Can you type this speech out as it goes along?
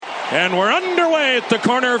And we're underway at the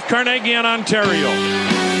corner of Carnegie and Ontario.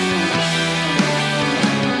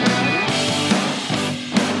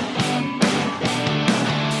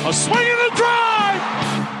 A swing and a drive!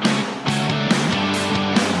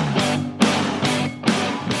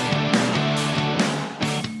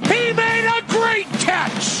 He made a great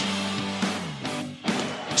catch!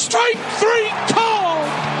 Strike three called!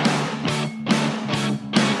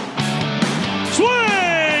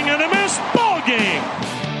 Swing and a miss, ball game!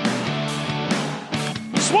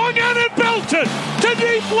 Swung on and belted to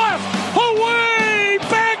deep left, away,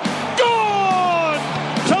 back, gone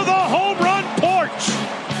to the home run porch.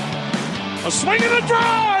 A swing and a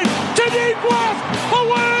drive to deep left,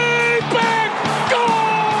 away, back,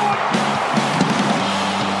 gone.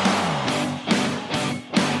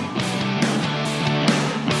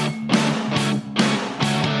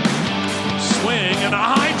 Swing and a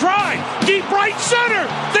high drive, deep right center.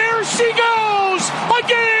 There she goes, a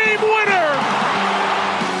game winner.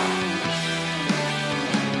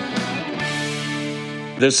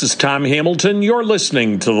 This is Tom Hamilton. You're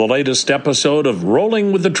listening to the latest episode of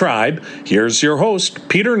Rolling with the Tribe. Here's your host,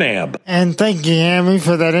 Peter Knabb. And thank you, Hammy,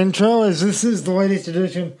 for that intro, as this is the latest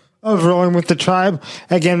edition of Rolling with the Tribe.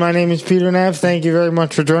 Again, my name is Peter Knabb. Thank you very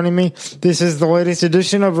much for joining me. This is the latest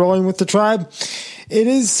edition of Rolling with the Tribe. It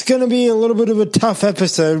is going to be a little bit of a tough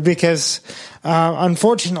episode because,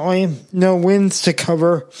 unfortunately, no wins to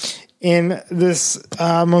cover in this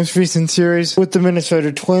most recent series with the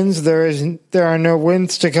Minnesota Twins. There are no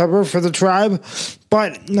wins to cover for the Tribe,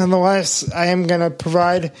 but nonetheless, I am going to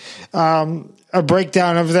provide a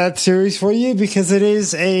breakdown of that series for you because it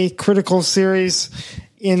is a critical series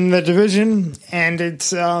in the division, and it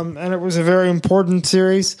was a very important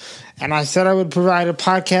series. And I said I would provide a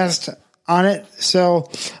podcast on it, so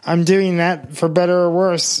I'm doing that for better or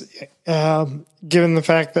worse. Given the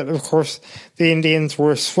fact that, of course, the Indians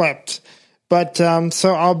were swept, but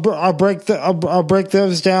so I'll break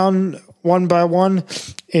those down one by one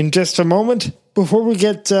in just a moment. Before we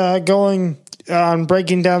get going on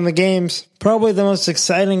breaking down the games, probably the most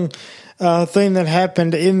exciting thing that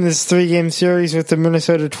happened in this 3-game series with the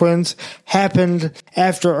Minnesota Twins happened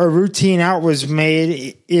after a routine out was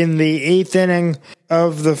made in the 8th inning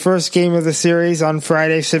of the first game of the series on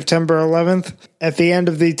Friday, September 11th. At the end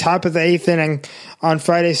of the top of the 8th inning on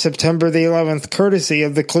Friday, September the 11th, courtesy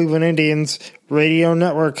of the Cleveland Indians radio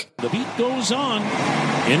network. The beat goes on.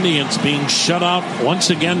 Indians being shut out once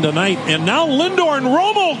again tonight. And now Lindor and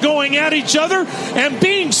Romo going at each other and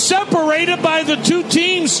being separated by the two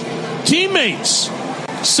teammates.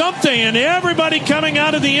 Something, and everybody coming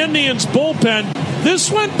out of the Indians bullpen. This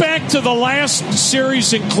went back to the last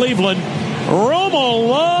series in Cleveland. Romo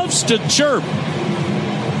loves to chirp.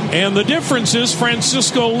 And the difference is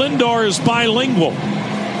Francisco Lindor is bilingual.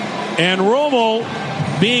 And Romo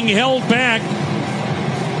being held back.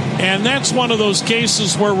 And that's one of those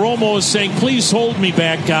cases where Romo is saying, please hold me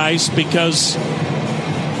back, guys, because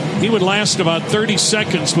he would last about 30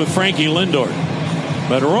 seconds with Frankie Lindor.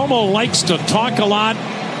 But Romo likes to talk a lot,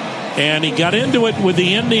 and he got into it with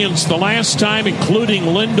the Indians the last time, including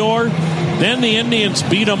Lindor. Then the Indians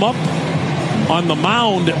beat him up on the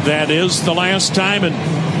mound, that is, the last time,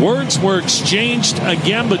 and words were exchanged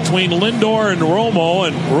again between Lindor and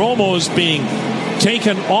Romo is being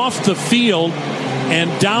taken off the field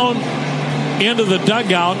and down into the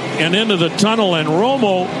dugout and into the tunnel, and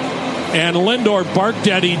Romo and Lindor barked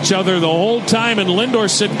at each other the whole time, and Lindor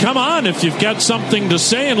said, come on if you've got something to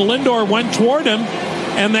say, and Lindor went toward him,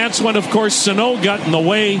 and that's when, of course, Sano got in the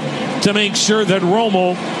way to make sure that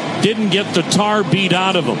Romo didn't get the tar beat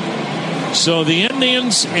out of him. So the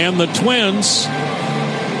Indians and the Twins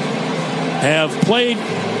have played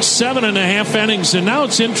 7.5 innings, and now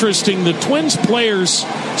it's interesting. The Twins players,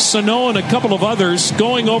 Sano and a couple of others,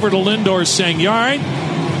 going over to Lindor saying, you all right?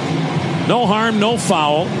 No harm, no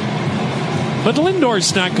foul. But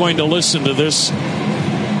Lindor's not going to listen to this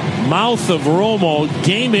mouth of Romo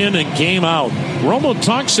game in and game out. Romo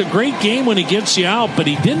talks a great game when he gets you out, but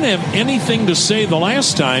he didn't have anything to say the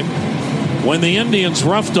last time when the Indians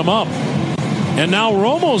roughed him up. And now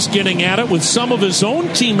Romo's getting at it with some of his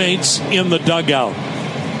own teammates in the dugout.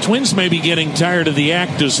 Twins may be getting tired of the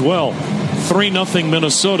act as well. 3-0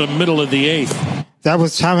 Minnesota, middle of the 8th. That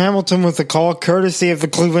was Tom Hamilton with the call, courtesy of the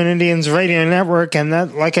Cleveland Indians radio network. And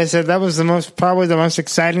that, like I said, that was probably the most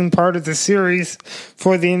exciting part of the series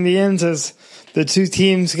for the Indians, as the two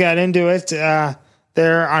teams got into it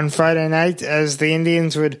there on Friday night, as the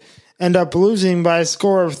Indians would end up losing by a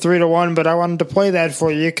score of 3-1. But I wanted to play that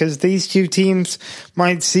for you because these two teams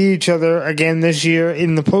might see each other again this year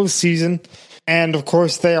in the postseason. And of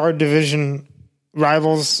course, they are division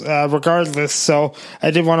rivals regardless. So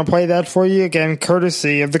I did want to play that for you again,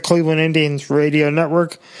 courtesy of the Cleveland Indians Radio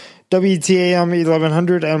Network, WTAM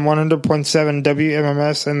 1100 and 100.7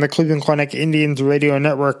 WMMS, and the Cleveland Clinic Indians Radio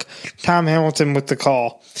Network. Tom Hamilton with the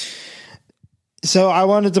call. So I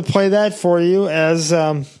wanted to play that for you as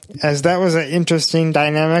that was an interesting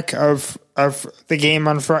dynamic of the game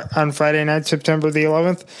on Friday night, September the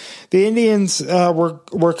 11th. The Indians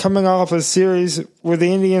were coming off a series where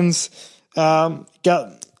the Indians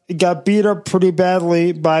got beat up pretty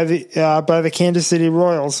badly by the Kansas City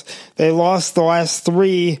Royals. They lost the last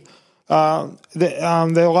three. They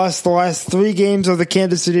lost the last 3 games of the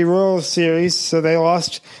Kansas City Royals series, so they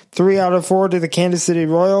lost 3 out of 4 to the Kansas City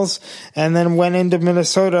Royals, and then went into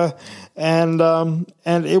Minnesota, and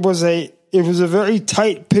it was a very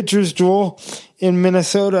tight pitchers duel in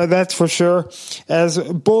Minnesota, that's for sure, as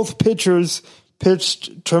both pitchers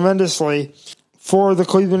pitched tremendously. For the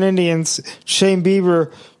Cleveland Indians, Shane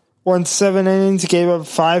Bieber went 7 innings, gave up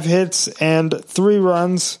 5 hits and 3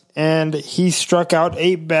 runs, and he struck out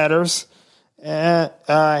 8 batters. And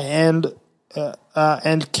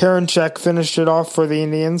Karinchak finished it off for the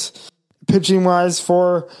Indians. Pitching wise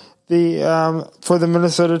for the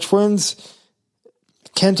Minnesota Twins,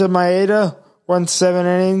 Kenta Maeda went 7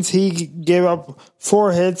 innings. He gave up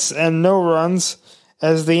 4 hits and no runs,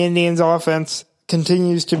 as the Indians' offense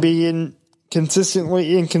continues to be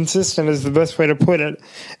consistently inconsistent is the best way to put it,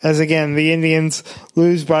 as again the Indians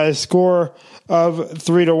lose by a score of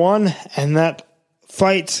 3-1, and that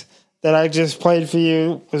fight that I just played for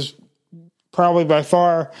you was probably by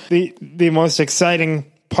far the most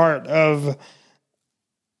exciting part of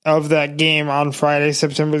that game on Friday,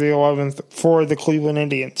 September the 11th, for the Cleveland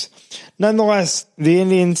Indians. Nonetheless, the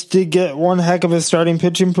Indians did get one heck of a starting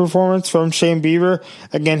pitching performance from Shane Bieber.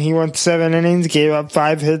 Again, he went 7 innings, gave up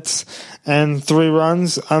 5 hits and 3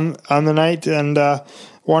 runs on the night, and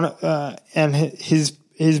his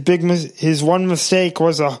one mistake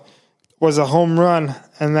was a home run,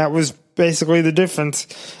 and that was basically the difference,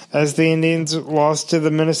 as the Indians lost to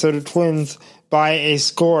the Minnesota Twins by a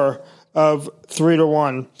score of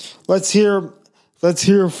 3-1. Let's hear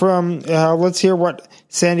what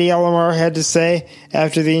Sandy Alomar had to say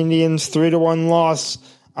after the Indians' 3-1 loss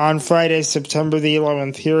on Friday, September the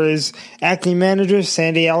 11th. Here is Acme manager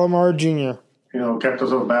Sandy Alomar Jr. Kept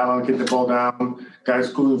us off balance, keep the ball down, guys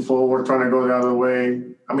scooting forward, trying to go the other way.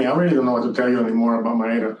 I really don't know what to tell you anymore about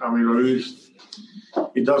Maeda.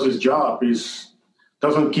 He does his job. He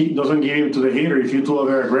doesn't give him to the hitter. If you're too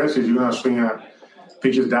very aggressive, you're gonna swing at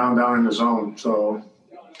pitches down in the zone. So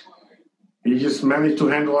he just managed to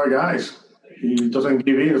handle our guys. He doesn't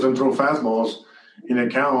give in, doesn't throw fastballs in the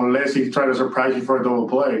count unless he tries to surprise you for a double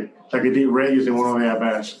play, like he did Reyes in one of the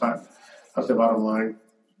at-bats. That's the bottom line.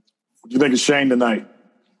 What do you think of Shane tonight?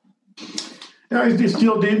 Yeah, he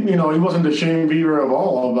still did. He wasn't the Shane Bieber of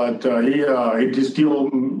all, but he still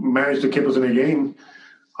managed to keep us in the game.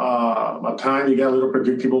 At times he got a little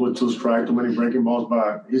predictable with 2 strikes, too many breaking balls,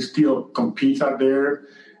 but he still competes out there,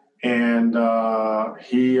 and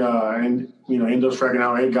he ended up striking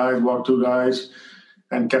out 8 guys, walked 2 guys,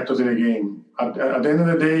 and kept us in the game. At the end of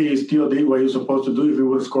the day, he still did what he was supposed to do. If he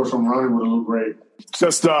would have scored some run, it would have looked great.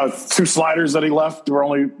 Just 2 sliders that he left were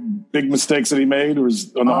only big mistakes that he made, or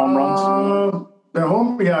was on the home runs?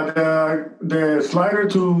 The slider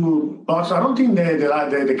to Bucks. I don't think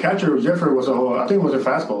the catcher Jeffrey was I think it was a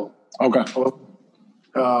fastball. Okay.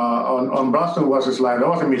 On Boston was a slider. That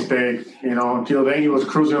was a mistake. Until then he was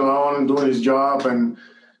cruising along and doing his job and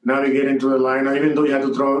navigating to the lineup. Even though he had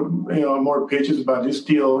to throw more pitches, but he's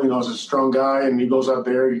still is a strong guy, and he goes out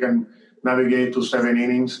there. He can navigate to 7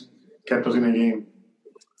 innings. Kept us in the game.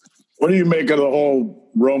 What do you make of the whole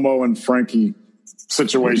Romo and Frankie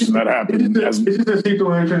situation that happened? This is a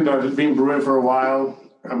situation that has been brewing for a while.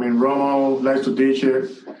 Romo likes to dish it.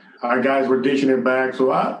 Our guys were dishing it back. So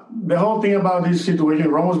the whole thing about this situation,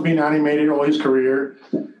 Romo's been animated all his career,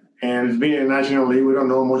 and he's been in the National League. We don't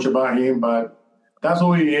know much about him, but that's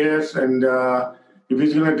who he is. And if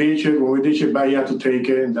he's going to dish it, when we dish it back, you have to take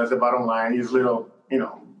it, and that's the bottom line. He's little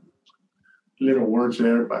words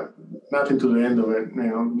there, but nothing to the end of it.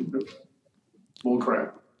 Bull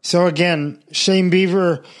crap. So again, Shane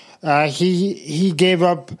Bieber, he gave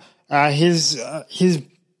up his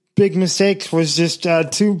big mistakes was just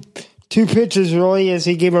two pitches really, as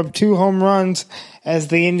he gave up 2 home runs as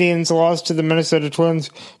the Indians lost to the Minnesota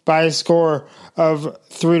Twins by a score of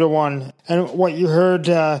 3-1. And what you heard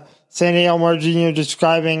Sandy Alomar Jr.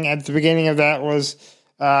 describing at the beginning of that was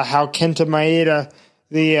how Kenta Maeda,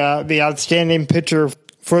 the outstanding pitcher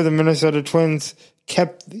for the Minnesota Twins,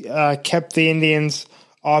 kept the Indians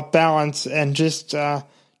off balance and just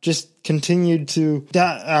just continued to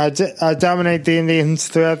dominate the Indians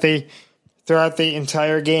throughout the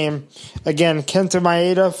entire game. Again, Kenta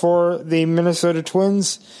Maeda for the Minnesota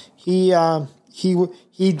Twins. He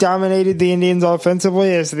dominated the Indians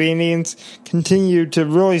offensively as the Indians continued to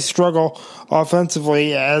really struggle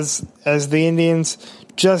offensively as the Indians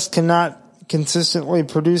just cannot consistently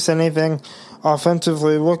produce anything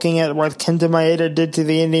offensively. Looking at what Kenta Maeda did to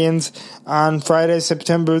the Indians on Friday,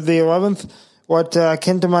 September the 11th, what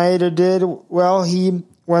Kenta Maeda did, well, he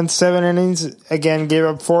went 7 innings, again gave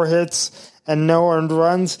up 4 hits and no earned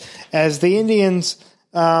runs, as the Indians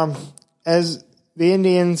in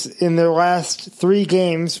their last 3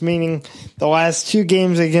 games, meaning the last 2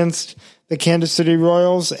 games against the Kansas City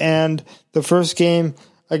Royals and the first game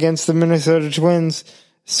against the Minnesota Twins,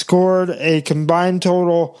 scored a combined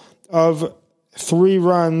total of 3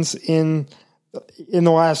 runs in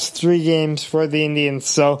the last 3 games for the Indians.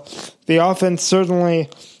 So the offense certainly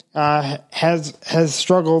has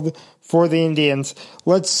struggled for the Indians.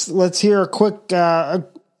 Let's hear a quick. I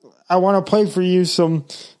want to play for you some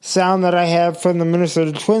sound that I have from the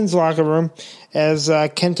Minnesota Twins locker room as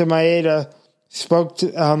Kenta Maeda spoke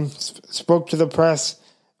to the press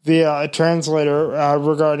via a translator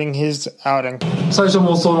regarding his outing. 最初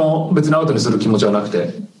もその別にアウトにする気持ちはなく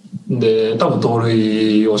て、で多分盗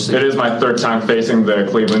塁をして。It is my third time facing the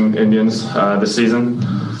Cleveland Indians this season,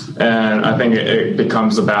 and I think it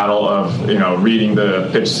becomes a battle of reading the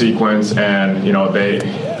pitch sequence, and they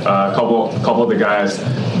a couple of the guys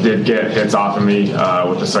did get hits off of me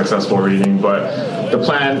with the successful reading, but the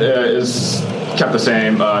plan is kept the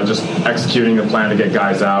same, just executing the plan to get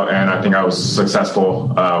guys out, and I think I was successful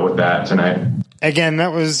with that tonight. Again,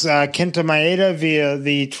 that was Kenta Maeda via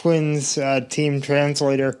the Twins team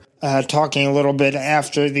translator talking a little bit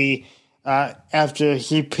after he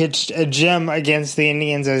pitched a gem against the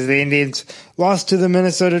Indians as the Indians lost to the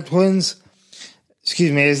Minnesota Twins.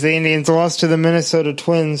 As the Indians lost to the Minnesota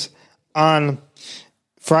Twins on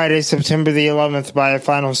Friday, September the 11th by a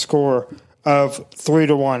final score of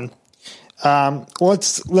 3-1.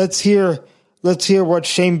 Let's hear what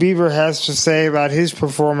Shane Bieber has to say about his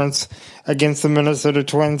performance against the Minnesota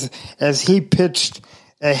Twins as he pitched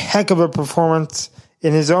a heck of a performance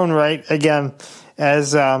in his own right. Again,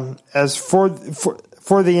 as for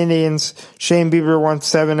the Indians, Shane Bieber went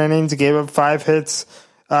 7 innings, gave up 5 hits,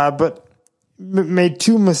 but made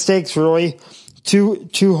 2 mistakes really,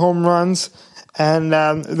 two home runs, and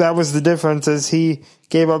that was the difference as he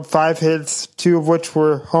gave up 5 hits, 2 of which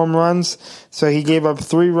were home runs. So he gave up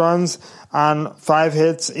 3 runs on 5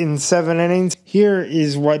 hits in 7 innings. Here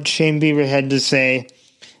is what Shane Bieber had to say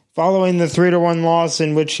following the 3-1 loss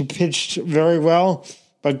in which he pitched very well,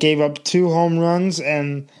 but gave up 2 home runs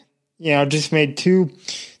and, just made two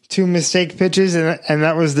mistake pitches, and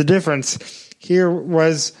that was the difference. Here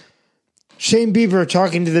was Shane Bieber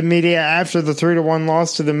talking to the media after the 3-1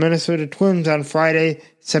 loss to the Minnesota Twins on Friday,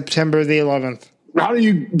 September the 11th. How do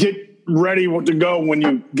you get ready to go when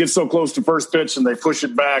you get so close to first pitch and they push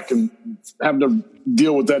it back and have to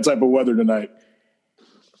deal with that type of weather tonight?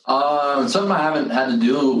 Something I haven't had to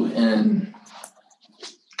do in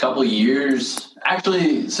a couple of years,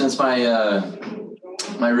 actually since my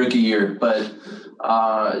rookie year. But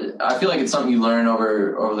I feel like it's something you learn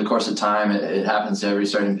over the course of time. It happens to every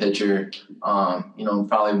starting pitcher,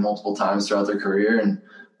 probably multiple times throughout their career. And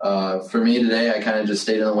for me today, I kind of just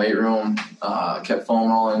stayed in the weight room, kept foam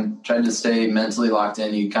rolling, tried to stay mentally locked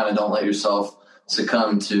in. You kind of don't let yourself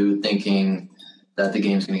succumb to thinking that the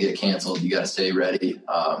game's going to get canceled. You got to stay ready,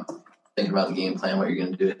 thinking about the game plan, what you're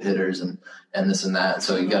going to do with hitters and this and that.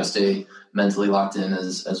 So you got to stay mentally locked in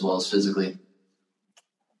as well as physically.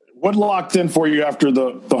 What locked in for you after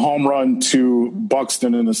the home run to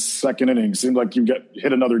Buxton in the second inning? Seemed like you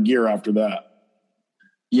hit another gear after that.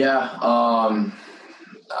 Yeah.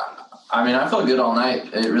 I felt good all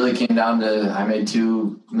night. It really came down to I made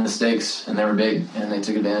 2 mistakes, and they were big, and they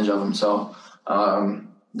took advantage of them. So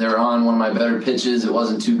they were on one of my better pitches. It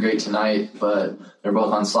wasn't too great tonight, but they're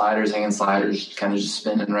both on sliders, hanging sliders, kind of just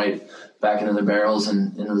spinning right back into the barrels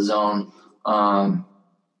and into the zone. And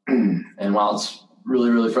while it's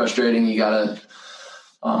really, really frustrating, you got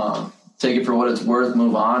to take it for what it's worth,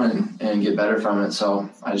 move on, and get better from it. So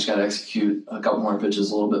I just got to execute a couple more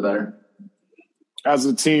pitches a little bit better. As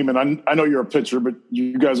a team, and I know you're a pitcher, but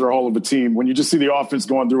you guys are a whole of a team. When you just see the offense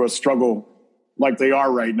going through a struggle like they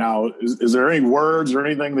are right now, is there any words or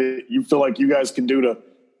anything that you feel like you guys can do to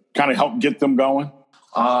kind of help get them going?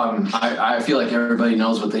 I feel like everybody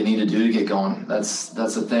knows what they need to do to get going. That's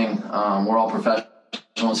the thing. We're all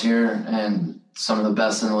professionals here and some of the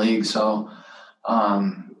best in the league. So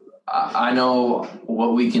I know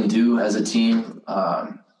what we can do as a team.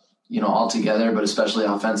 all together, but especially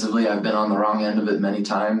offensively. I've been on the wrong end of it many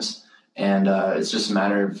times, and it's just a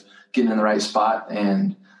matter of getting in the right spot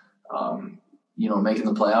and, making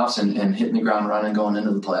the playoffs and hitting the ground running going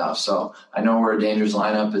into the playoffs. So I know we're a dangerous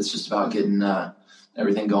lineup. It's just about getting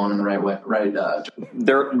everything going in the right way.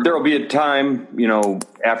 There will be a time,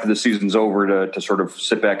 after the season's over to sort of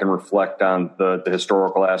sit back and reflect on the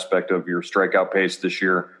historical aspect of your strikeout pace this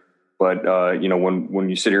year. But, when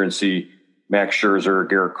you sit here and see Max Scherzer,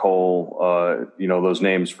 Garrett Cole, those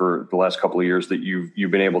names for the last couple of years that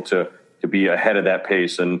you've been able to be ahead of that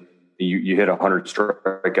pace, and you hit 100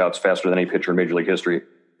 strikeouts faster than any pitcher in Major League history. Is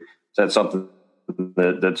that something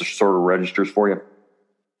that sort of registers for you?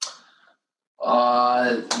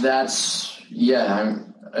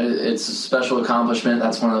 It's a special accomplishment.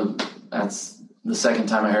 That's the second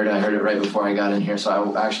time I heard it. I heard it right before I got in here,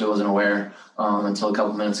 so I actually wasn't aware until a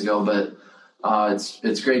couple minutes ago. But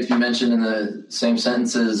it's great to be mentioned in the same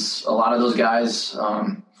sentence as a lot of those guys.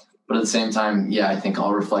 But at the same time, I think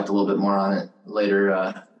I'll reflect a little bit more on it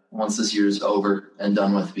later once this year's over and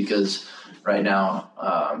done with, because right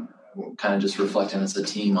now we're kind of just reflecting as a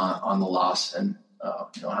team on the loss and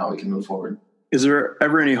how we can move forward. Is there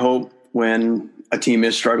ever any hope when a team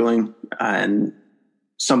is struggling and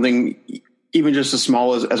something even just as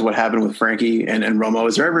small as what happened with Frankie and Romo,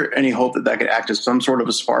 is there ever any hope that could act as some sort of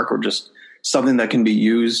a spark or just something that can be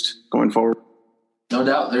used going forward? No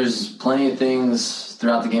doubt. There's plenty of things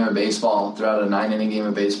throughout the game of baseball, throughout a 9-inning game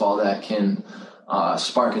of baseball, that can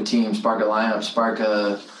spark a team, spark a lineup, spark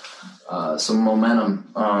some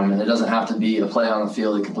momentum. And it doesn't have to be a play on the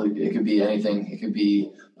field. It could be anything. It could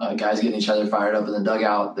be guys getting each other fired up in the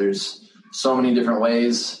dugout. There's so many different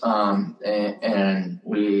ways. And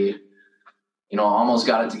we, almost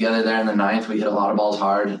got it together there in the 9th. We hit a lot of balls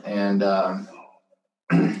hard and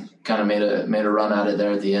kind of made a run at it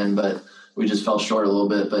there at the end, but we just fell short a little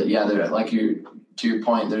bit. But to your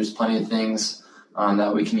point, there's plenty of things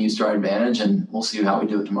that we can use to our advantage, and we'll see how we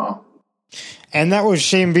do it tomorrow. And that was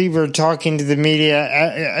Shane Bieber talking to the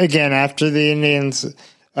media again after the Indians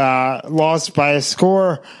lost by a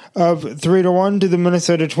score of 3-1 to the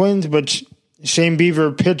Minnesota Twins. But Shane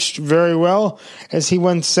Bieber pitched very well as he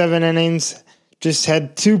went 7 innings, just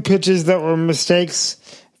had 2 pitches that were mistakes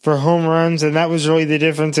for home runs, and that was really the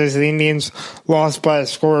difference as the Indians lost by a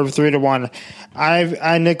score of 3-1.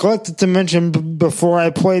 I neglected to mention before I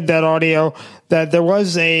played that audio that there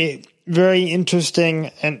was a very interesting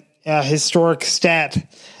and historic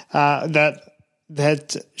stat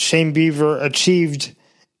that Shane Bieber achieved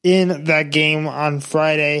in that game on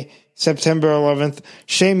Friday, September 11th.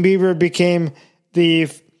 Shane Bieber became the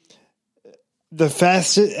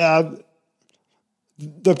fastest.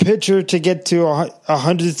 The pitcher to get to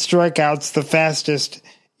 100 strikeouts, the fastest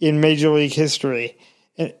in Major League history.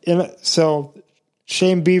 So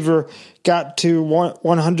Shane Bieber got to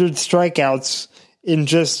 100 strikeouts in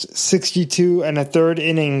just 62 1/3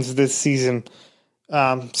 innings this season.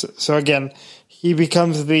 So again, he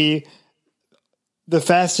becomes the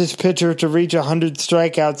fastest pitcher to reach 100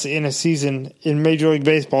 strikeouts in a season in Major League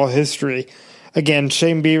Baseball history. Again,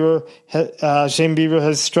 Shane Bieber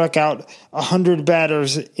has struck out 100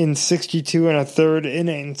 batters in 62 1/3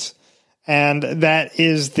 innings, and that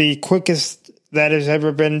is the quickest that has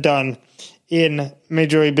ever been done in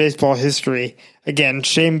Major League Baseball history. Again,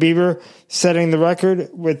 Shane Bieber setting the record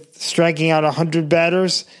with striking out 100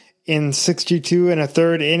 batters in 62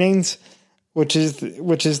 1/3 innings, which is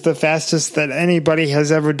the fastest that anybody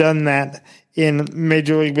has ever done that in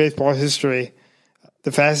Major League Baseball history.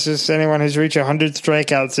 The fastest anyone has reached 100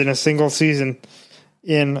 strikeouts in a single season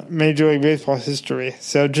in Major League Baseball history.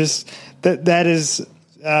 So just that is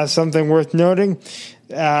something worth noting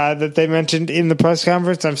that they mentioned in the press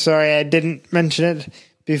conference. I'm sorry I didn't mention it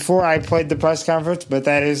before I played the press conference, but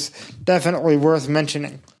that is definitely worth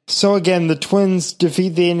mentioning. So again, the Twins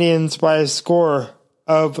defeat the Indians by a score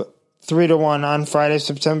of 3-1 on Friday,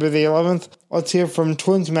 September the 11th. Let's hear from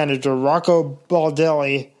Twins manager Rocco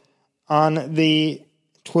Baldelli on the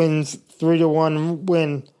Twins 3-1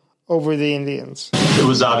 win over the Indians. It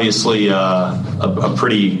was obviously a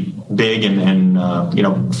pretty big and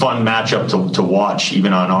fun matchup to watch,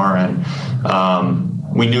 even on our end.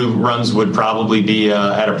 We knew runs would probably be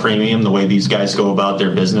at a premium the way these guys go about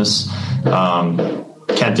their business.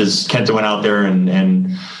 Kenta went out there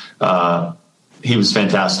and he was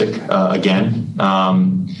fantastic again.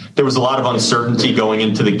 There was a lot of uncertainty going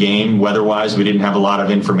into the game. Weather-wise, we didn't have a lot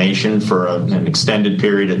of information for an extended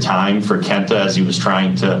period of time for Kenta as he was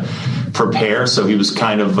trying to prepare. So he was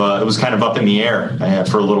kind of up in the air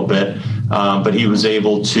for a little bit. But he was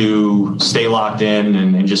able to stay locked in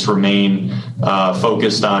and just remain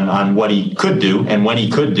focused on what he could do and when he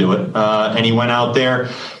could do it. And he went out there,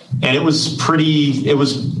 and it was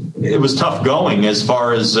tough going as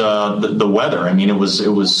far as the weather. I mean, it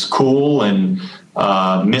was cool and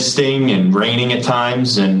misting and raining at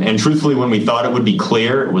times. And truthfully, when we thought it would be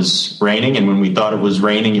clear, it was raining. And when we thought it was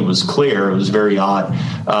raining, it was clear. It was very odd.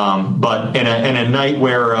 But in a night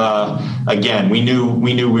where, again, we knew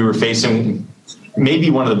we were facing maybe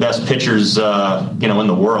one of the best pitchers, in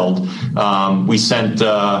the world. We sent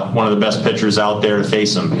one of the best pitchers out there to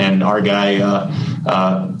face him, and our guy,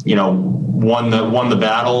 won the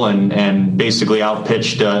battle and basically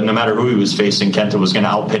outpitched. No matter who he was facing, Kenta was going to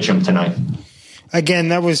outpitch him tonight. Again,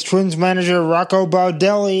 that was Twins manager Rocco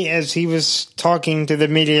Baldelli as he was talking to the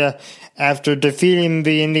media after defeating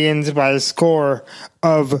the Indians by a score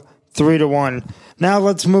of 3-1. Now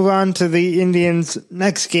let's move on to the Indians'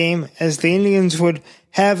 next game, as the Indians would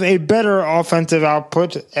have a better offensive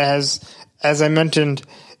output, as I mentioned,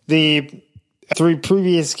 the 3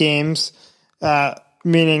 previous games,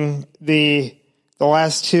 meaning the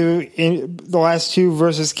last two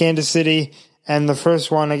versus Kansas City and the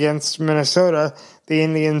first one against Minnesota, the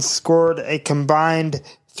Indians scored a combined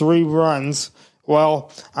 3 runs.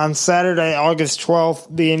 Well, on Saturday, August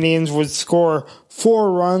 12th, the Indians would score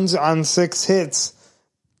 4 runs on 6 hits,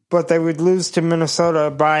 but they would lose to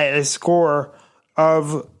Minnesota by a score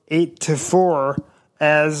of 8-4,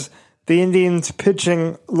 as the Indians'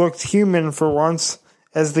 pitching looked human for once,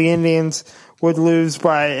 as the Indians would lose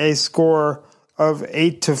by a score of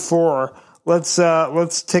 8-4.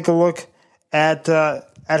 Let's take a look at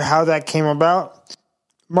how that came about.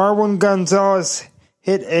 Marwin Gonzalez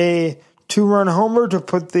hit a 2-run homer to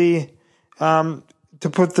put the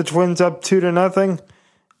Twins up 2-0,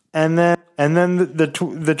 and then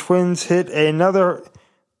the Twins hit another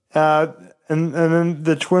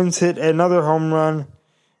home run,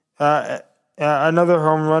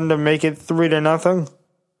 to make it 3-0.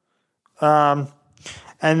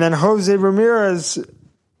 And then Jose Ramirez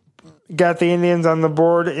got the Indians on the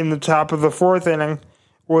board in the top of the 4th inning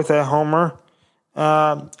with a homer.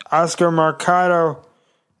 Oscar Mercado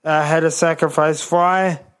had a sacrifice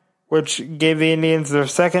fly, which gave the Indians their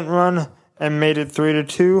second run and made it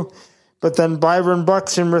 3-2. But then Byron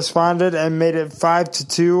Buxton responded and made it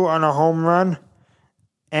 5-2 on a home run.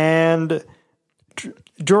 And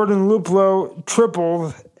Jordan Luplow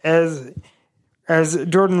tripled as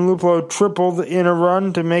Jordan Luplow tripled in a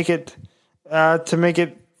run to make it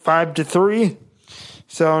 5-3.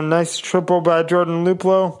 So nice triple by Jordan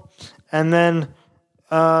Luplow. And then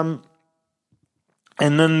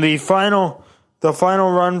the final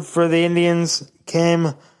run for the Indians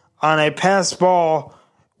came on a pass ball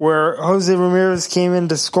where Jose Ramirez came in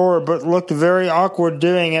to score, but looked very awkward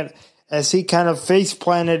doing it, as he kind of face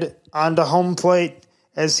planted onto home plate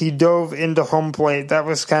as he dove into home plate. That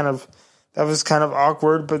was kind of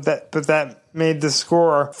awkward, but that made the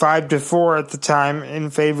score 5-4 at the time in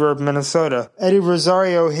favor of Minnesota. Eddie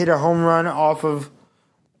Rosario hit a home run off of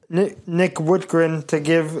Nick Whitgren to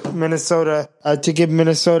give Minnesota a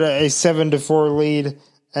 7-4 lead,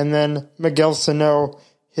 and then Miguel Sano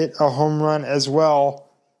hit a home run as well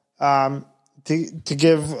to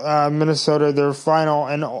give Minnesota their final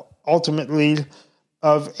and ultimate lead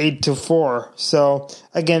of 8-4. So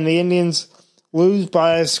again, the Indians lose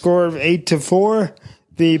by a score of 8-4.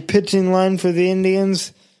 The pitching line for the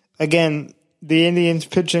Indians, again, the Indians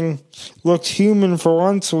pitching looked human for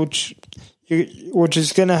once, which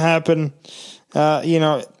is going to happen,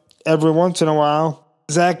 every once in a while.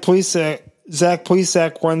 Zach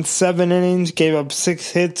Plesac went 7 innings, gave up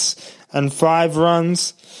 6 hits and 5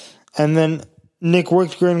 runs, and then Nick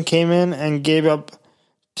Whitgren came in and gave up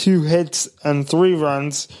 2 hits and 3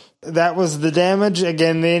 runs. That was the damage.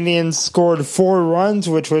 Again, the Indians scored 4 runs,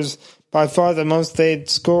 which was by far the most they'd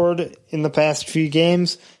scored in the past few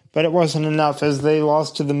games, but it wasn't enough as they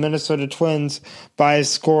lost to the Minnesota Twins by a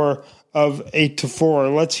score of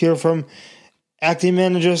 8-4. Let's hear from acting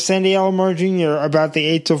manager Sandy Alomar Jr. about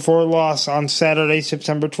the 8-4 loss on Saturday,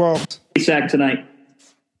 September 12th. Sack tonight.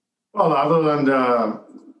 Well, other than the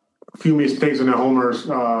few mistakes in the homers,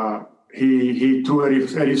 he threw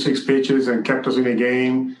 86 pitches and kept us in the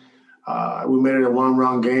game. We made it a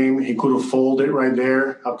 1-run game. He could have folded right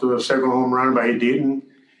there after the second home run, but he didn't.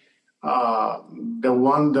 The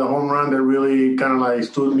home run that really kind of like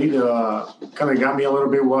stood me, kind of got me a little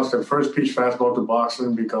bit was the first pitch fastball to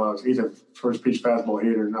Buxton, because he's a first pitch fastball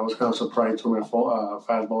hitter, and I was kind of surprised to my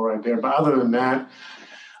fastball right there. But other than that,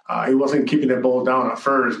 he wasn't keeping the ball down at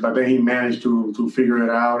first, but then he managed to figure it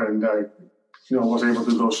out and was able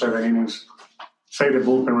to go 7 innings, save the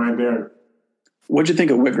bullpen right there. What'd you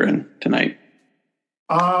think of Whitgren tonight?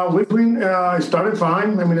 It started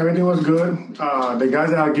fine. I mean, everything was good. The guys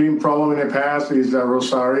that are giving problem in the past is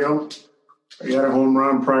Rosario. He had a home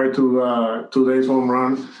run prior to today's home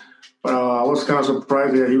run. But I was kind of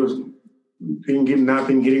surprised that he didn't give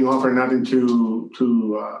nothing, getting off or nothing to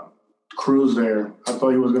Cruz there. I thought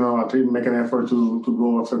he was going to make an effort to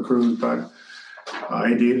go after Cruz, but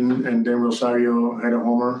he didn't. And then Rosario had a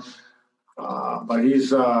homer. But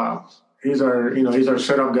he's our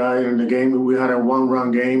setup guy in the game. We had a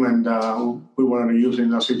one-run game, and we wanted to use him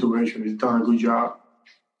in that situation. He's done a good job.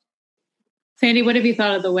 Sandy, what have you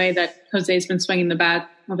thought of the way that Jose's been swinging the bat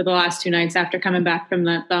over the last 2 nights after coming back from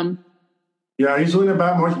that thumb? Yeah, he's doing the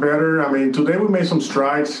bat much better. I mean, today we made some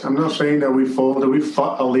strides. I'm not saying that we folded. We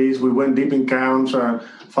fought at least. We went deep in counts,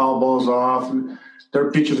 foul balls off.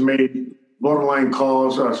 Their pitchers made borderline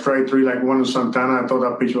calls, strike three, like one to Santana. I thought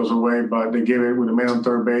that pitch was away, but they gave it with a man on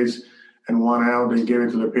third base and 1 out. They gave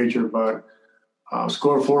it to the pitcher, but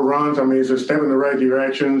scored 4 runs. I mean, it's a step in the right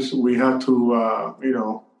directions. We have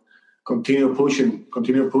to, continue pushing.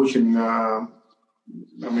 I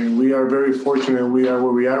mean, we are very fortunate we are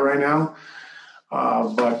where we are right now.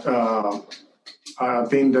 But I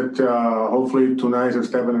think that hopefully tonight is a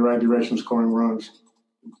step in the right direction, scoring runs.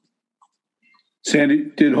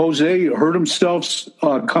 Sandy, did Jose hurt himself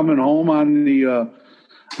coming home on the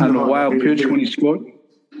wild pitch when he scored?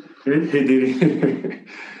 He didn't.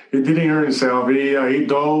 He didn't hurt himself. He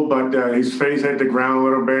dove, but his face hit the ground a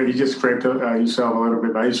little bit. He just scraped himself a little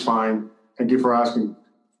bit, but he's fine. Thank you for asking.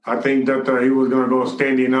 I think that he was going to go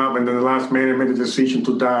standing up, and then the last minute made the decision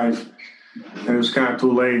to dive. And it was kind of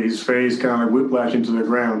too late. His face kind of whiplash into the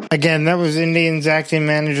ground. Again, that was Indians acting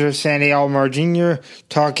manager Sandy Alomar Jr.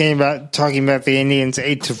 talking about the Indians'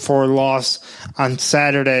 8-4 loss on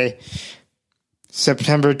Saturday,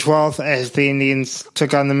 September 12th, as the Indians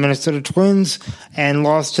took on the Minnesota Twins and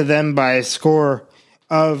lost to them by a score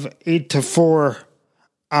of 8-4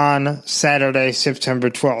 on Saturday, September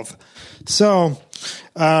 12th. So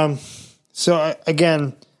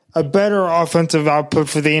again, a better offensive output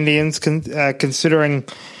for the Indians, considering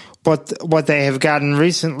what they have gotten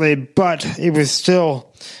recently, but it was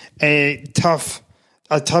still a tough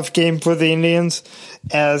game for the Indians,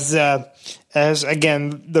 as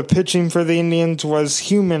again the pitching for the Indians was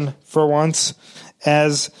human for once,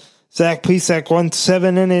 as Zach Plesac won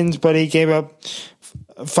 7 innings, but he gave up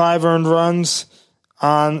 5 earned runs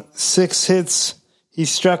on 6 hits. He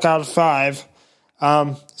struck out 5.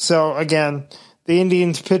 So again, the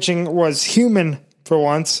Indians' pitching was human for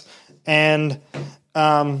once, and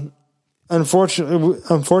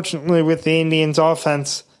unfortunately, with the Indians'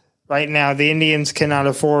 offense right now, the Indians cannot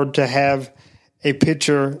afford to have a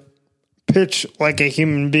pitcher pitch like a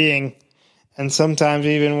human being, and sometimes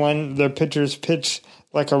even when their pitchers pitch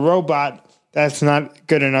like a robot, that's not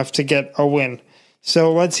good enough to get a win.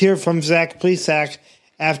 So let's hear from Zach Plesac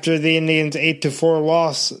after the Indians' 8-4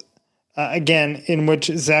 loss, again, in which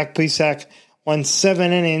Zach Plesac won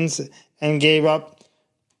 7 innings and gave up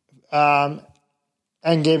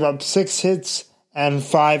 6 hits and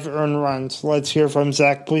 5 earned runs. Let's hear from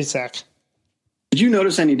Zach Plesac. Did you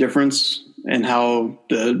notice any difference in how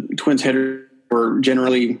the Twins hitters were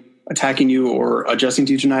generally attacking you or adjusting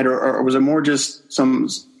to you tonight, or was it more just some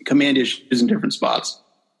command issues in different spots?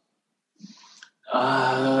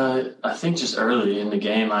 I think just early in the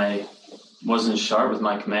game, I wasn't sharp with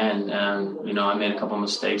my command, and I made a couple of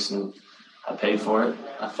mistakes, and I paid for it.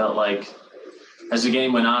 I felt like as the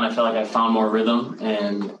game went on, I felt like I found more rhythm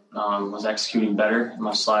and was executing better.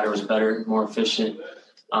 My slider was better, more efficient.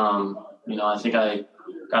 I think I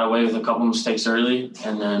got away with a couple of mistakes early,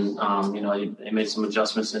 and then they made some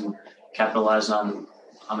adjustments and capitalized on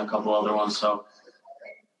a couple other ones. So,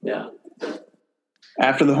 yeah.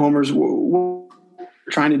 After the homers, what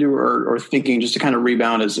trying to do or thinking just to kind of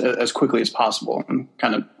rebound as quickly as possible and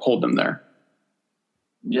kind of hold them there?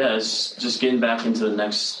 Yeah, it's just getting back into the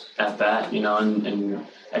next at-bat, and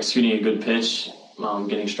executing a good pitch,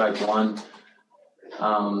 getting strike 1.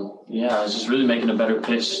 It's just really making a better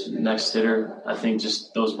pitch next hitter. I think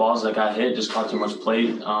just those balls that got hit just caught too much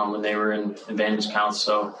plate when they were in advantage counts,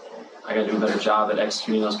 so I got to do a better job at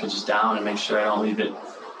executing those pitches down and make sure I don't leave it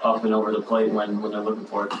up and over the plate when they're looking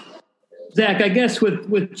for it. Zach, I guess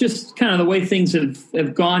with just kind of the way things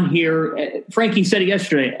have gone here, Frankie said it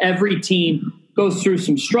yesterday, every team goes through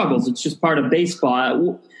some struggles. It's just part of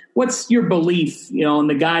baseball. What's your belief, in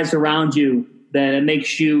the guys around you that it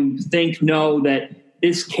makes you know that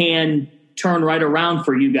this can turn right around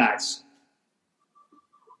for you guys?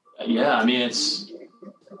 Yeah, I mean, I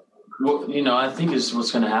think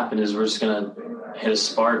what's going to happen is we're just going to hit a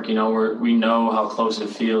spark. We know how close it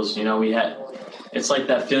feels. We had it's like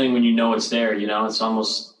that feeling when you know it's there. It's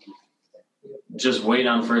almost just wait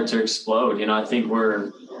on for it to explode. I think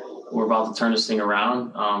we're about to turn this thing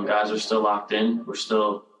around. Guys are still locked in. We're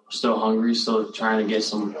still hungry, still trying to get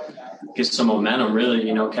some momentum, really,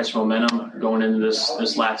 catch momentum going into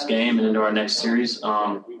this last game and into our next series.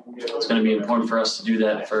 It's going to be important for us to do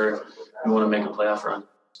that if we want to make a playoff run.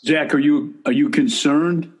 Zach, are you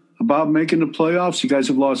concerned about making the playoffs? You guys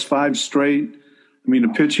have lost 5 straight. I mean, the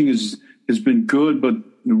pitching has been good, but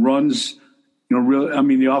the runs,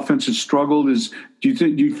 the offense has struggled. Do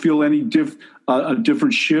you feel any a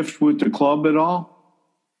different shift with the club at all?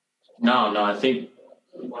 No, I think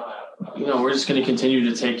we're just going to continue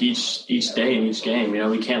to take each day and each game.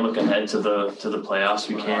 We can't look ahead to the playoffs.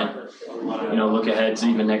 We can't look ahead to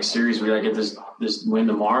even next series. We got to get this win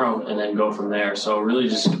tomorrow and then go from there. So really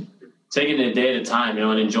just taking it a day at a time,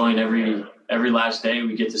 and enjoying every last day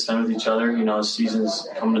we get to spend with each other. The season's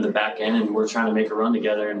coming to the back end, and we're trying to make a run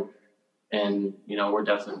together, and we're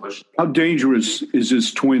definitely pushing. How dangerous is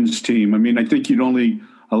this Twins team? I mean, I think you'd only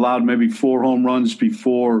allowed maybe 4 home runs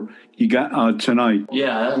before you got tonight.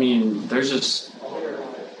 Yeah, I mean, they're just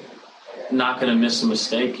not going to miss a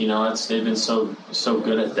mistake. They've been so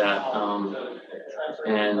good at that,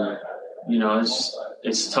 and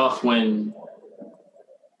it's tough when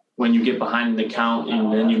you get behind the count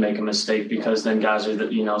and then you make a mistake, because then guys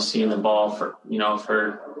are seeing the ball for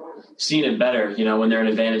seeing it better. When they're in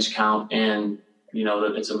advantage count and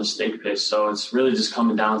it's a mistake pitch. So it's really just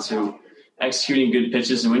coming down to executing good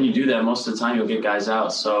pitches, and when you do that, most of the time you'll get guys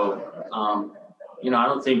out. So I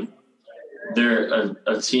don't think they're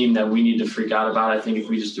a team that we need to freak out about. I think if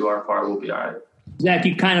we just do our part, we'll be all right. Zach,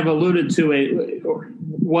 you kind of alluded to it.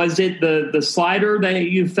 Was it the slider that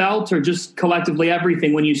you felt, or just collectively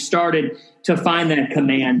everything when you started to find that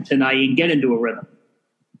command tonight and get into a rhythm?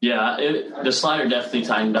 Yeah, the slider definitely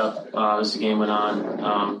tightened up as the game went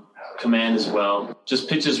on. Command as well. Just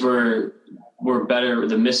pitches were better.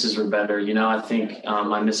 The misses were better. I think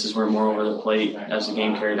my misses were more over the plate as the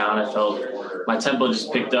game carried on. I felt my tempo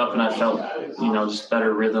just picked up, and I felt, just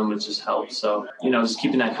better rhythm, which just helped. So, just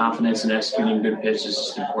keeping that confidence and executing good pitch is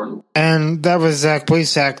just important. And that was Zach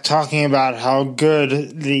Plesac talking about how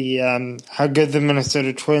good the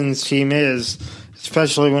Minnesota Twins team is,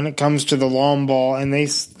 especially when it comes to the long ball. And they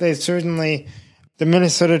certainly, the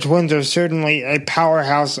Minnesota Twins are certainly a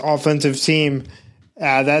powerhouse offensive team.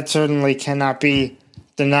 That certainly cannot be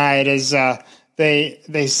denied, as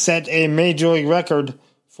they set a major league record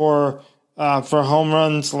for home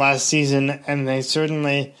runs last season, and they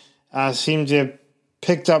certainly seem to have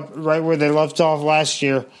picked up right where they left off last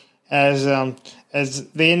year, as the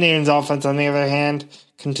Indians' offense, on the other hand,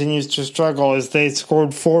 continues to struggle, as they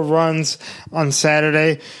scored 4 runs on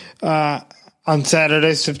Saturday,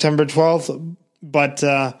 September 12th, but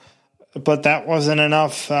that wasn't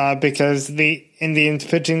enough because the Indians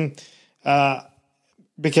pitching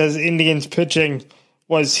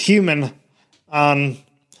was human on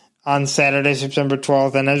Saturday, September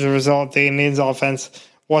 12th, and as a result, the Indians' offense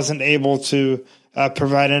wasn't able to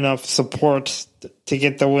provide enough support to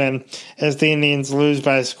get the win, as the Indians lose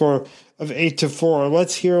by a score of 8-4.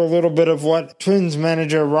 Let's hear a little bit of what Twins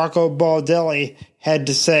manager Rocco Baldelli had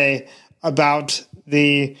to say about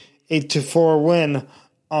the 8-4 win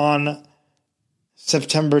on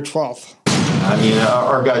September 12th. I mean,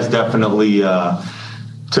 our guys definitely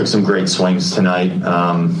took some great swings tonight.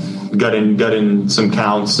 Got in some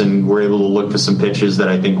counts and were able to look for some pitches that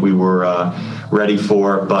I think we were ready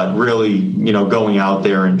for. But really, going out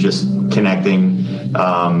there and just connecting,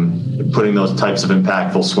 putting those types of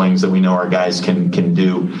impactful swings that we know our guys can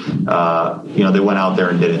do. They went out there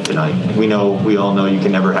and did it tonight. We all know you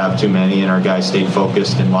can never have too many, and our guys stayed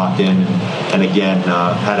focused and locked in. And again,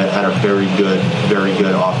 had a very good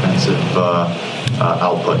offensive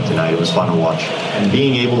output tonight. It was fun to watch, and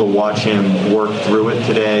being able to watch him work through it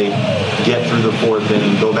today, get through the 4th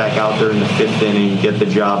inning, go back out there in the 5th inning, get the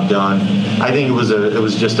job done. I think it was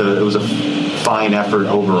a fine effort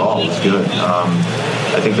overall. It was good.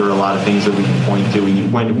 I think there were a lot of things that we can point to.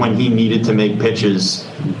 When he needed to make pitches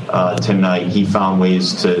tonight, he found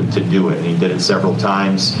ways to do it, and he did it several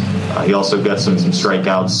times. He also got some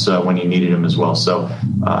strikeouts when he needed them as well. So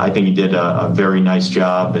I think he did a very nice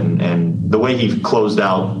job, and the way he closed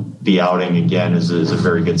out the outing again is a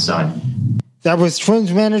very good sign. That was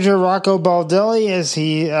Twins manager Rocco Baldelli as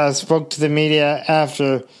he spoke to the media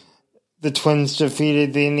after the Twins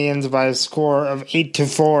defeated the Indians by a score of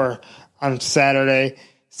 8-4 on Saturday,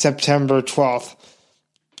 September 12th.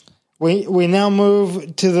 We now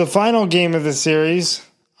move to the final game of the series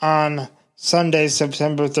on Sunday,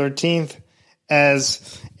 September 13th,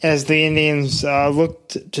 as the Indians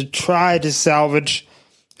looked to try to salvage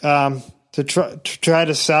a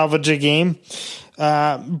game.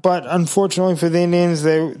 But unfortunately for the Indians,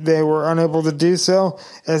 they were unable to do so,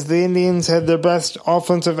 as the Indians had their best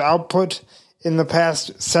offensive output in the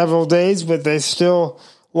past several days, but they still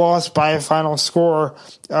lost by a final score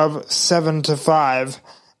of 7-5.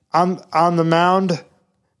 On the mound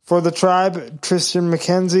for the Tribe, Triston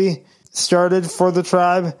McKenzie started for the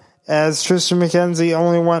Tribe, as Triston McKenzie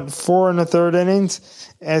only went 4 1/3 innings,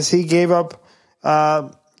 as he gave up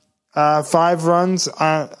 5 runs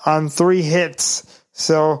on 3 hits.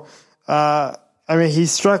 So, he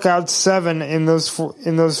struck out 7 in those 4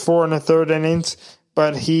 1/3 innings,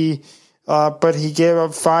 but he gave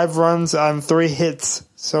up 5 runs on 3 hits.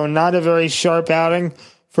 So not a very sharp outing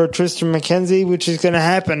for Triston McKenzie, which is going to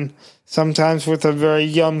happen sometimes with a very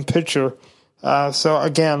young pitcher. So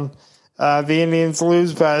again, the Indians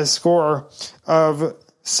lose by a score of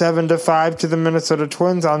 7-5 to the Minnesota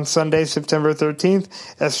Twins on Sunday, September 13th,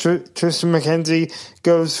 as Triston McKenzie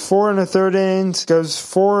goes 4 1/3 innings, goes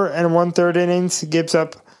 4 1/3 innings, gives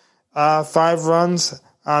up 5 runs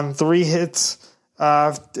on 3 hits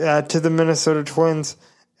to the Minnesota Twins,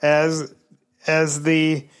 as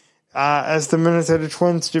the Minnesota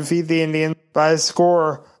Twins defeat the Indians by a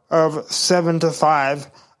score of 7-5.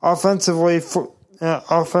 Offensively for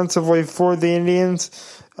the Indians,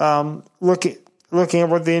 looking at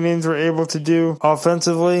what the Indians were able to do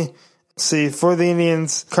offensively. For the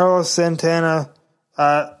Indians, Carlos Santana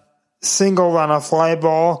singled on a fly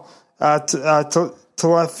ball to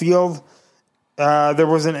left field. There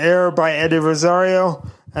was an error by Eddie Rosario,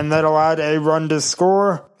 and that allowed a run to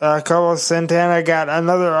score. Carlos Santana got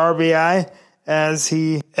another RBI as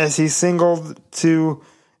he singled to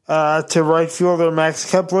right fielder Max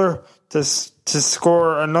Kepler to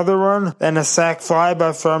score another run. Then a sac fly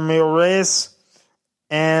by Franmil Reyes,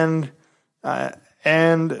 and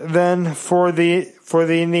then for the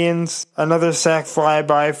Indians, another sac fly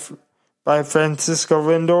by Francisco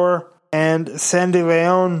Lindor, and Sandy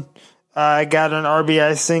Leon got an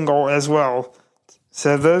RBI single as well.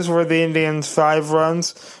 So those were the Indians' 5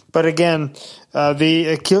 runs. But again,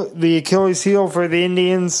 the Achilles heel for the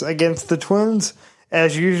Indians against the Twins,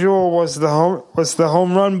 as usual, was the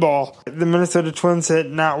home run ball. The Minnesota Twins hit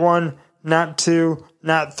not 1, not 2,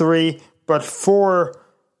 not 3, but 4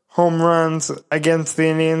 home runs against the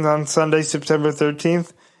Indians on Sunday, September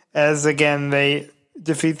 13th, as again they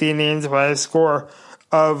defeat the Indians by a score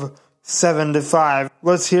of 7-5.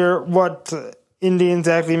 Let's hear what Indians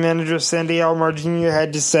acting manager Sandy Alomar Jr.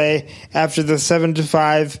 had to say after the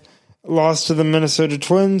 7-5 loss to the Minnesota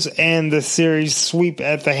Twins and the series sweep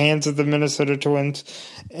at the hands of the Minnesota Twins,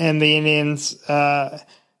 and the Indians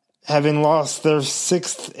having lost their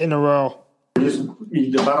 6th in a row.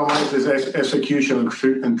 The bottom line is execution and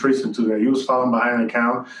Triston today. He was falling behind the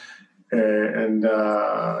count, and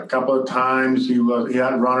a couple of times he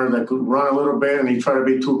had a runner that could run a little bit, and he tried to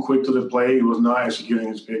be too quick to the plate. He was not executing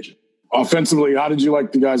his pitch. Offensively, how did you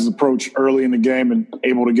like the guys' approach early in the game and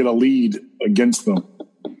able to get a lead against them?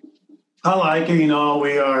 I like it. We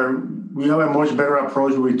have a much better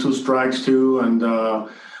approach with 2 strikes too, and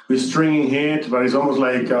we're stringing hits, but it's almost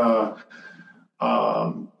like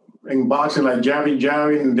in boxing, like jabbing,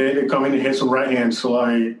 and then they come in and hit some right hands. So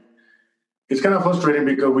it's kind of frustrating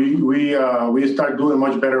because we start doing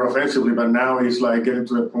much better offensively, but now it's like getting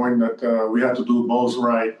to the point that we have to do both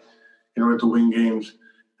right in order to win games.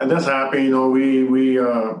 And that's happening. We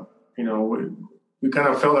kind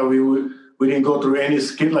of felt like we didn't go through any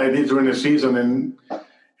skid like this during the season,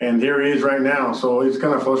 and here it is right now. So it's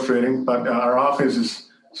kind of frustrating, but our offense is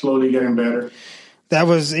slowly getting better. That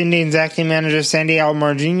was Indians acting manager Sandy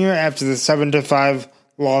Alomar Jr. after the 7-5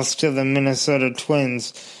 loss to the Minnesota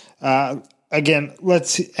Twins. Again,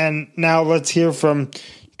 let's hear from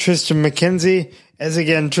Triston McKenzie. As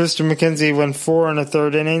again, Triston McKenzie went 4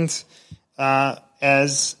 1/3 innings.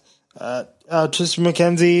 As Triston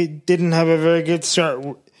McKenzie didn't have a very good start,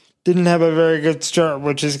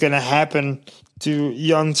 which is going to happen to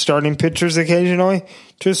young starting pitchers occasionally.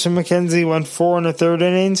 Triston McKenzie went 4 1/3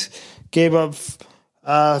 innings, gave up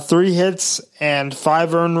 3 hits and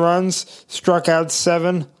 5 earned runs, struck out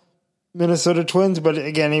 7 Minnesota Twins, but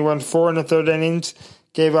again, he went 4 1/3 innings,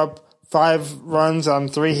 gave up 5 runs on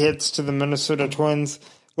 3 hits to the Minnesota Twins.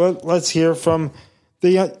 Let's hear from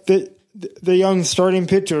the young starting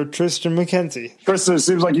pitcher, Triston McKenzie. Triston, it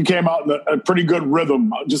seems like you came out in a pretty good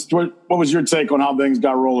rhythm. Just what was your take on how things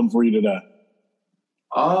got rolling for you today?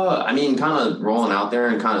 Kind of rolling out there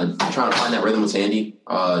and kind of trying to find that rhythm with Sandy.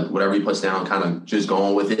 Whatever he puts down, kind of just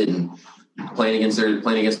going with it and playing against their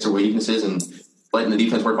weaknesses and letting the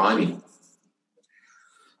defense work behind me.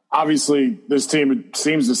 obviously this team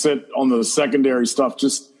seems to sit on the secondary stuff,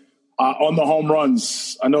 just on the home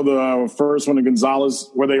runs. I know the first one to Gonzalez,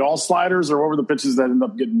 were they all sliders or what were the pitches that ended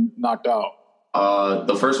up getting knocked out?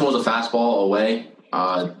 The first one was a fastball away.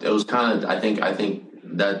 It was kind of, I think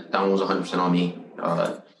that one was 100% on me.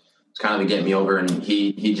 It's kind of to get me over, and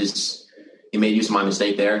he made use of my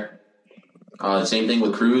mistake there. Same thing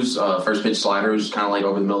with Cruz. First pitch slider was kind of like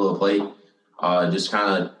over the middle of the plate. Just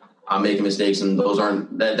kind of, I'm making mistakes, and those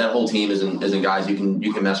aren't that whole team isn't guys you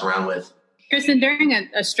can mess around with. Kristen, during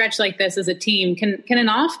a stretch like this as a team, can an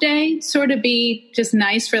off day sort of be just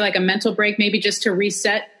nice for like a mental break, maybe just to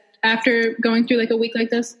reset after going through like a week like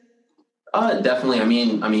this? Definitely. I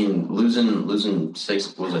mean, losing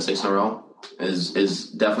six in a row is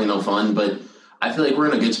definitely no fun, but I feel like we're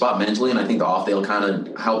in a good spot mentally, and I think the off day will kind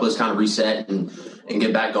of help us kind of reset and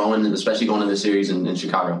get back going, and especially going into the series in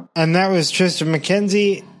Chicago. And that was Triston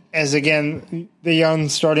McKenzie, as again, the young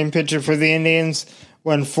starting pitcher for the Indians,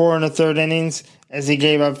 went 4 1/3 innings as he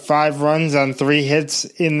gave up 5 runs on 3 hits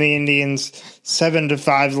in the Indians'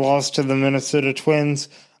 7-5 loss to the Minnesota Twins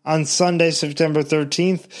on Sunday, September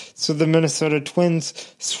 13th. So the Minnesota Twins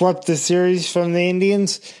swept the series from the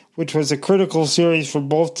Indians, which was a critical series for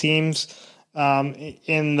both teams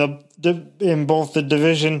in both the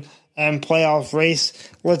division and playoff race.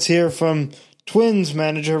 Let's hear from Twins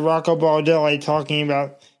manager Rocco Baldelli talking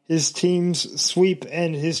about his team's sweep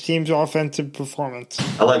and his team's offensive performance.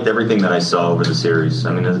 I liked everything that I saw over the series.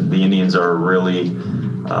 I mean, the Indians are really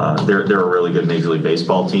they're a really good Major League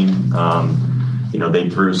Baseball team. They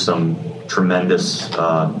threw some tremendous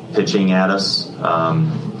pitching at us.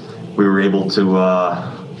 We were able to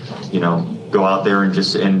go out there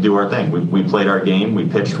and do our thing. We played our game. We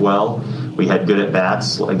pitched well. We had good at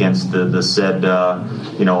bats against the said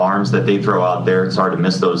arms that they throw out there. It's hard to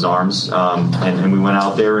miss those arms, and we went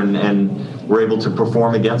out there and were able to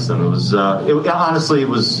perform against them. It was honestly it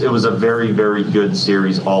was a very, very good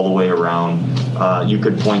series all the way around. You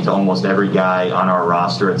could point to almost every guy on our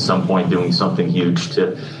roster at some point doing something huge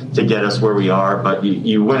to get us where we are. But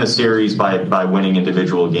you win a series by winning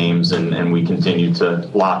individual games, and we continue to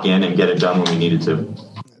lock in and get it done when we needed to.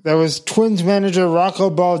 That was Twins manager Rocco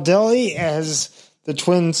Baldelli as the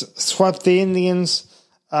Twins swept the Indians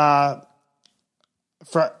on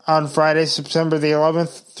Friday, September the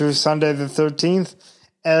 11th through Sunday the 13th.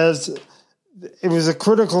 As it was a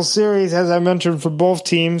critical series, as I mentioned, for both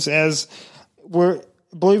teams, as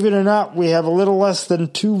believe it or not, we have a little less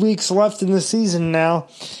than 2 weeks left in the season now,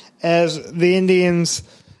 as the Indians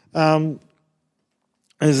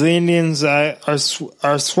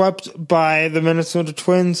are swept by the Minnesota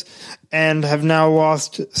Twins and have now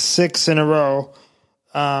lost 6 in a row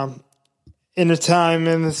in a time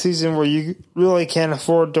in the season where you really can't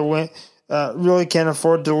afford to lose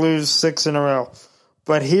 6 in a row.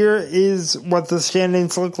 But here is what the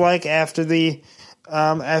standings look like after the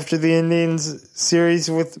Indians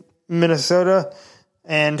series with Minnesota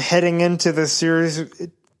and heading into the series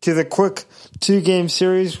to the quick 2-game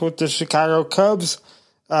series with the Chicago Cubs.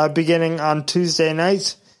 Beginning on Tuesday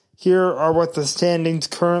night. Here are what the standings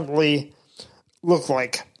currently look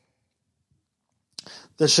like.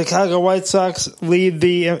 The Chicago White Sox lead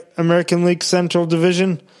the American League Central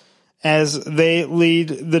Division as they lead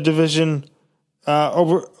the division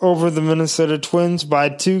over the Minnesota Twins by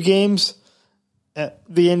 2 games.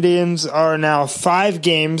 The Indians are now 5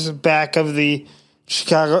 games back of the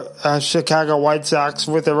Chicago White Sox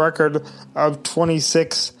with a record of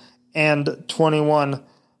 26-21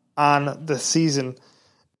 on the season.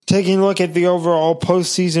 Taking a look at the overall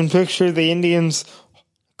postseason picture, the Indians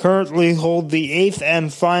currently hold the 8th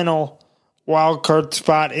and final wildcard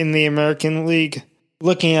spot in the American League.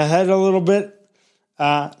 Looking ahead a little bit,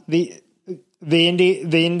 the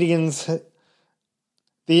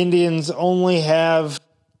Indians only have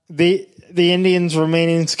the Indians'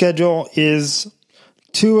 remaining schedule is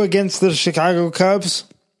 2 against the Chicago Cubs,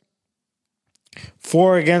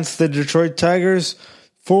 4 against the Detroit Tigers,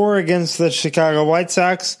 4 against the Chicago White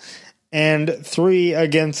Sox, and 3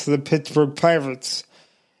 against the Pittsburgh Pirates.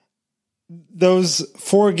 Those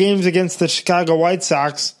 4 games against the Chicago White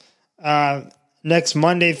Sox next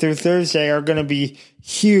Monday through Thursday are going to be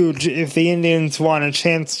huge. If the Indians want a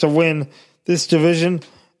chance to win this division,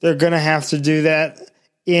 they're going to have to do that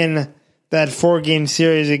in that 4-game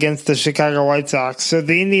series against the Chicago White Sox. So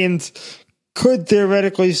the Indians could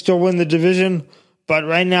theoretically still win the division, but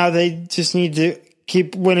right now they just need to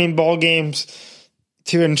keep winning ball games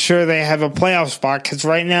to ensure they have a playoff spot, because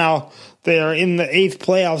right now they are in the 8th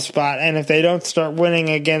playoff spot, and if they don't start winning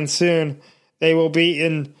again soon, they will be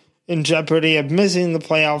in jeopardy of missing the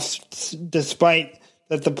playoffs despite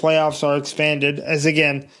that the playoffs are expanded, as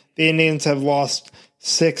again, the Indians have lost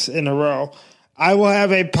 6 in a row. I will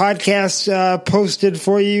have a podcast posted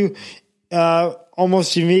for you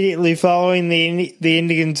almost immediately following the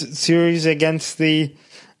Indians series against the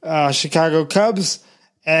Chicago Cubs,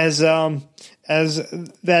 as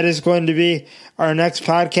that is going to be our next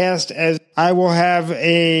podcast. As I will have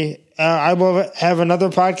another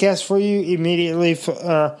podcast for you immediately,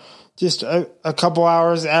 just a couple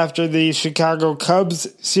hours after the Chicago Cubs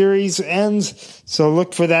series ends. So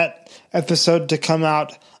look for that episode to come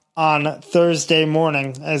out on Thursday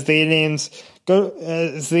morning as the Indians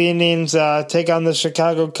take on the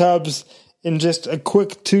Chicago Cubs in just a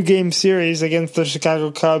quick 2-game series against the Chicago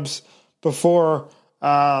Cubs before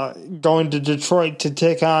going to Detroit to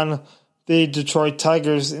take on the Detroit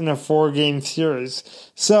Tigers in a 4-game series.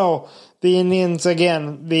 So the Indians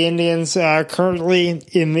are currently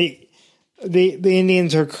in the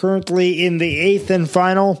Indians are currently in the 8th and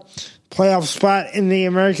final playoff spot in the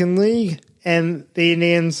American League, and the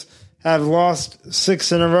Indians have lost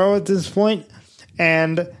 6 in a row at this point,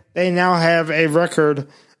 and they now have a record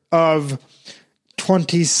of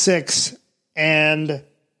 26 and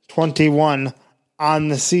 21 on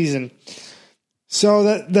the season.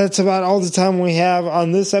 So that's about all the time we have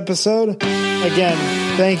on this episode. Again,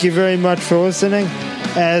 thank you very much for listening.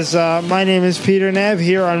 As my name is Peter Nav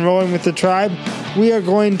here on Rolling with the Tribe. We are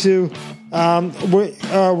going to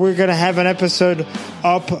we're going to have an episode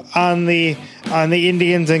up on the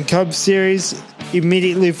Indians and Cubs series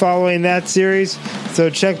immediately following that series. So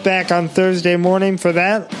check back on Thursday morning for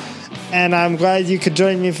that. And I'm glad you could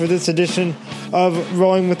join me for this edition of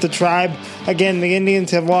Rolling with the Tribe. Again, the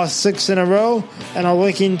Indians have lost 6 in a row and are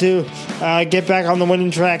looking to get back on the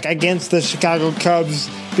winning track against the Chicago Cubs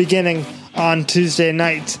beginning on Tuesday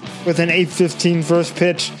night with an 8:15 first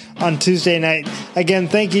pitch on Tuesday night. Again,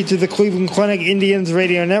 thank you to the Cleveland Clinic Indians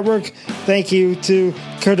Radio Network. Thank you to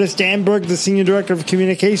Curtis Danberg, the Senior Director of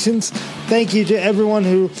Communications. Thank you to everyone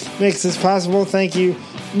who makes this possible. Thank you,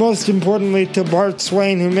 most importantly, to Bart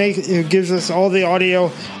Swain, who gives us all the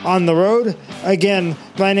audio on the road. Again,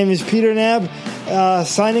 my name is Peter Nab,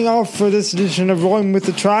 signing off for this edition of Rolling with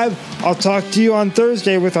the Tribe. I'll talk to you on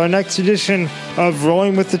Thursday with our next edition of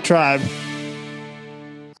Rolling with the Tribe.